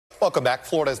Welcome back.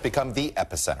 Florida has become the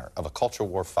epicenter of a culture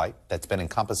war fight that's been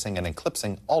encompassing and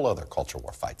eclipsing all other culture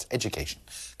war fights, education.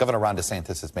 Governor Ron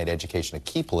DeSantis has made education a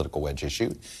key political wedge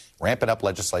issue, ramping up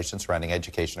legislation surrounding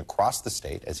education across the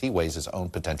state as he weighs his own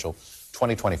potential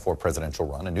 2024 presidential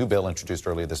run. A new bill introduced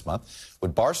earlier this month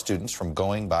would bar students from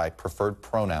going by preferred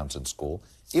pronouns in school,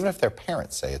 even if their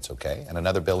parents say it's okay. And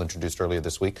another bill introduced earlier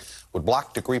this week would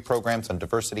block degree programs on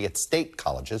diversity at state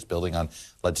colleges, building on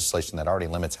legislation that already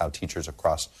limits how teachers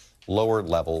across lower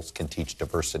levels can teach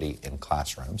diversity in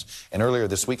classrooms. And earlier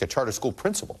this week, a charter school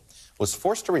principal was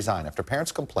forced to resign after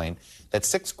parents complained that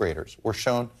sixth graders were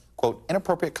shown, quote,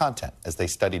 inappropriate content as they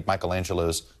studied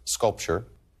Michelangelo's sculpture,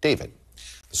 David.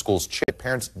 The school's chair,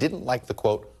 parents didn't like the,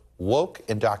 quote, woke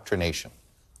indoctrination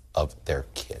of their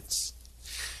kids.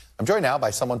 I'm joined now by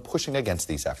someone pushing against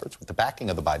these efforts with the backing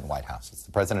of the Biden White House. It's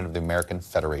the president of the American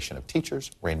Federation of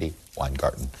Teachers, Randi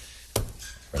Weingarten.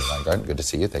 Randi Weingarten, good to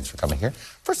see you. Thanks for coming here.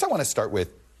 First, I want to start with,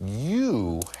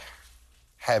 you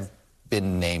have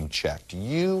been name-checked.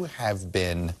 You have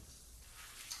been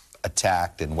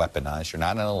attacked and weaponized. You're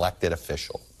not an elected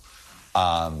official.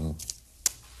 I'm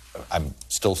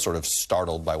still sort of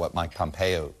startled by what Mike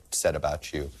Pompeo said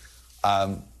about you.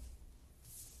 How's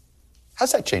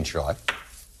that changed your life?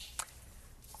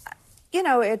 You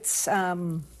know, it's, I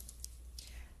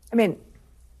mean,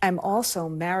 I'm also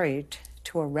married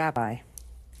to a rabbi.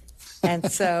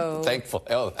 And so... Thankful.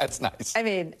 Oh, that's nice. I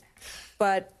mean,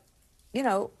 but,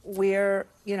 we're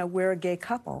a gay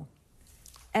couple.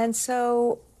 And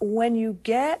so when you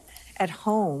get at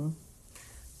home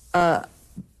an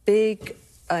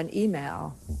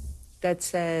email that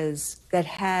says, that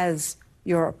has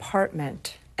your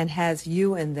apartment and has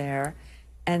you in there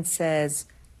and says,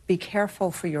 be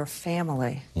careful for your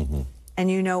family. Mm-hmm.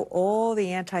 And you know all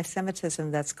the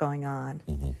anti-Semitism that's going on.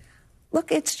 Mm-hmm.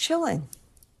 Look, it's chilling.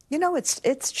 You know,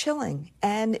 it's chilling,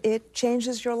 and it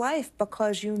changes your life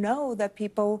because you know that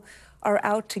people are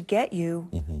out to get you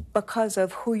mm-hmm. because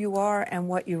of who you are and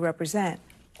what you represent.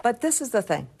 But this is the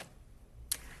thing.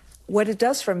 What it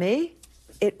does for me,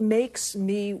 it makes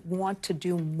me want to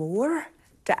do more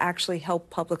to actually help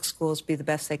public schools be the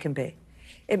best they can be.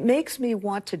 It makes me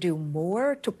want to do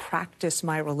more to practice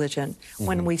my religion mm-hmm.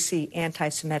 when we see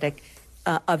anti-Semitic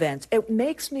events. It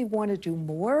makes me want to do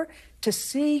more to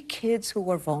see kids who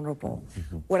are vulnerable.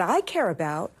 Mm-hmm. What I care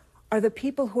about are the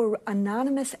people who are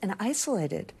anonymous and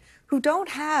isolated, who don't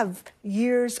have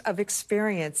years of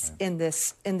experience in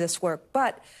this work.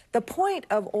 But the point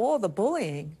of all the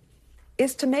bullying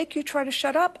is to make you try to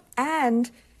shut up.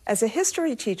 And as a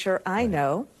history teacher, I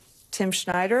know Tim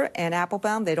Schneider and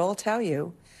Applebaum, they'd all tell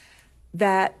you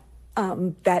that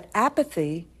that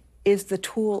apathy is the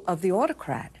tool of the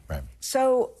autocrat. Right.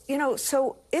 So,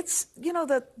 so it's,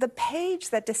 the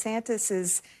page that DeSantis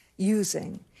is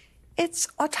using, it's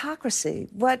autocracy.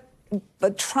 What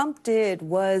Trump did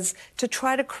was to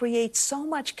try to create so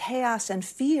much chaos and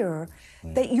fear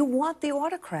that you want the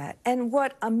autocrat. And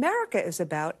what America is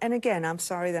about, and again, I'm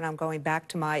sorry that I'm going back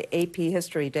to my AP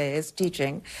history days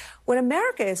teaching, what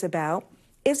America is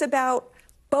about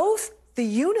both the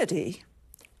unity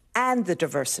and the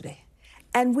diversity.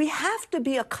 And we have to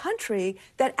be a country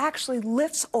that actually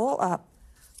lifts all up,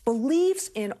 believes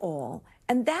in all.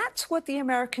 And that's what the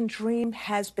American dream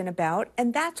has been about.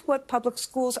 And that's what public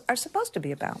schools are supposed to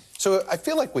be about. So I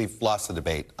feel like we've lost the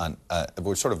debate on,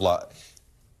 we're sort of lost.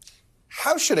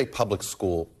 How should a public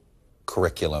school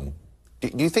curriculum,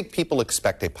 do you think people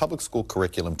expect a public school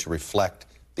curriculum to reflect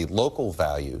the local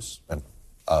values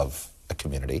of a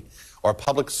community, or a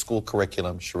public school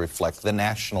curriculum should reflect the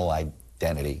national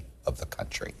identity of the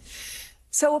country?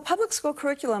 So a public school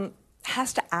curriculum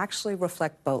has to actually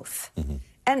reflect both. Mm-hmm.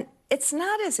 And it's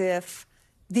not as if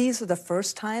these are the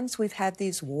first times we've had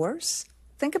these wars.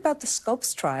 Think about the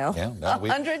Scopes trial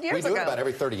 100 years ago. We do it about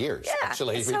every 30 years,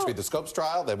 actually. So, between the Scopes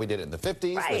trial, then we did it in the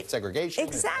 50s with segregation.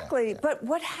 Exactly. But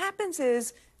what happens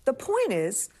is, the point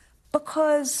is,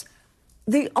 because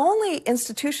the only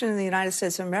institution in the United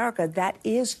States of America that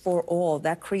is for all,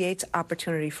 that creates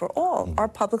opportunity for all, are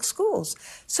public schools.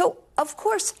 So, of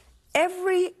course,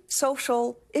 every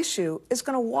social issue is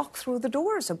going to walk through the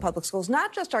doors of public schools,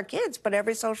 not just our kids, but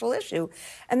every social issue.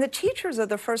 And the teachers are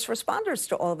the first responders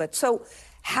to all of it. So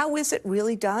how is it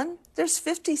really done? There's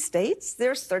 50 states.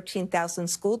 There's 13,000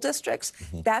 school districts.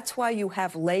 Mm-hmm. That's why you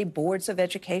have lay boards of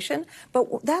education.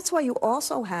 But that's why you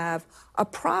also have a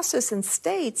process in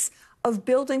states of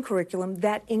building curriculum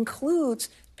that includes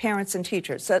parents and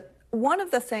teachers. So one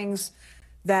of the things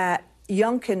that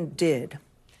Youngkin did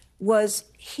was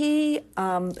he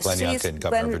Glenn Youngkin,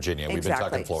 governor of Virginia. We've been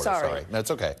talking Florida. Sorry.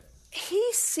 That's okay. He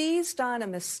seized on a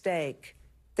mistake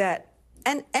that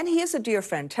and he is a dear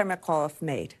friend, Tim McAuliffe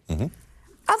made.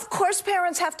 Of course,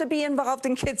 parents have to be involved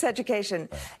in kids' education.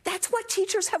 That's what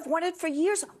teachers have wanted for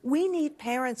years. We need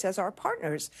parents as our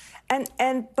partners.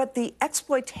 But the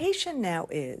exploitation now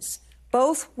is,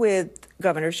 both with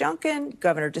Governor Youngkin,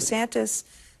 Governor DeSantis,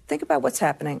 think about what's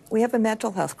happening. We have a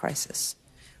mental health crisis.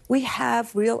 We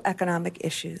have real economic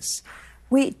issues.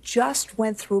 We just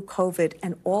went through COVID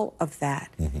and all of that.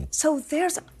 So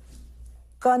there's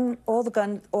all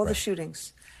the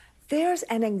shootings. There's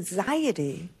an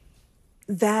anxiety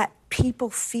that people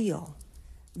feel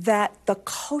that the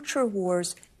culture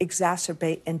wars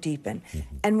exacerbate and deepen.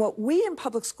 And what we in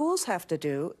public schools have to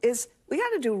do is we got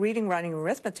to do reading, writing, and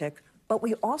arithmetic, but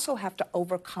we also have to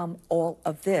overcome all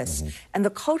of this. And the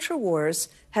culture wars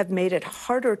have made it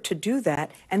harder to do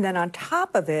that. And then on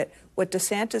top of it, what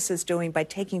DeSantis is doing by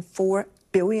taking $4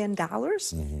 billion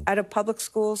out of public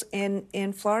schools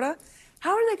in Florida,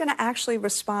 how are they going to actually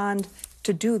respond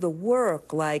to do the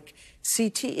work like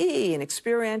CTE and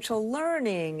experiential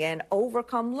learning and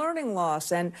overcome learning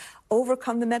loss and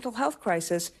overcome the mental health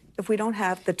crisis if we don't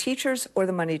have the teachers or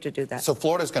the money to do that? So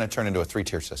Florida's going to turn into a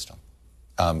three-tier system.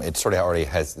 It sort of already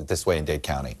has it this way in Dade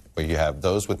County, where you have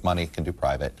those with money can do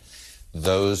private,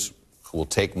 those who will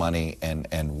take money and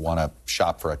want to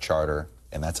shop for a charter,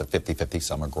 and that's a 50-50.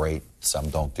 Some are great, some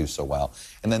don't do so well.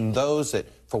 And then those that,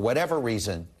 for whatever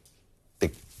reason,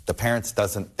 the parents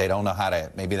they don't know how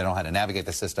to, maybe they don't know how to navigate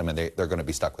the system, and they're going to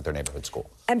be stuck with their neighborhood school.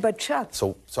 But Chuck,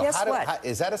 so guess what?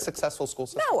 Is that a successful school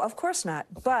system? No, of course not.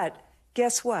 But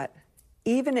guess what?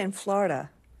 Even in Florida,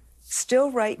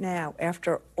 still right now,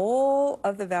 after all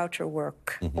of the voucher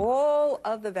work, all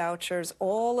of the vouchers,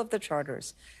 all of the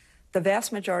charters, the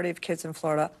vast majority of kids in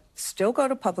Florida still go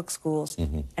to public schools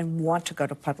and want to go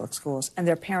to public schools, and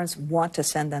their parents want to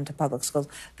send them to public schools.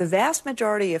 The vast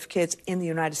majority of kids in the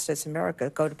United States of America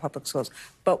go to public schools.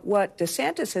 But what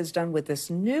DeSantis has done with this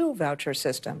new voucher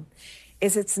system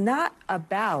is it's not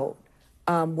about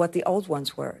what the old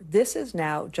ones were. This is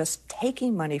now just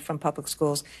taking money from public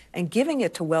schools and giving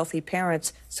it to wealthy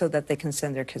parents so that they can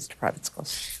send their kids to private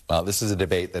schools. Well, this is a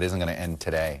debate that isn't going to end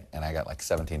today, and I got like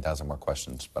 17,000 more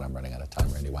questions, but I'm running out of time.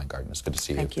 Randi Weingarten, it's good to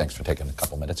see you. Thanks for taking a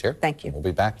couple minutes here. Thank you. We'll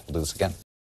be back. We'll do this again.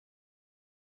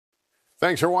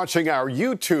 Thanks for watching our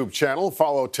YouTube channel.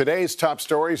 Follow today's top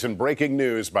stories and breaking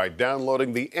news by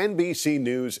downloading the NBC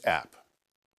News app.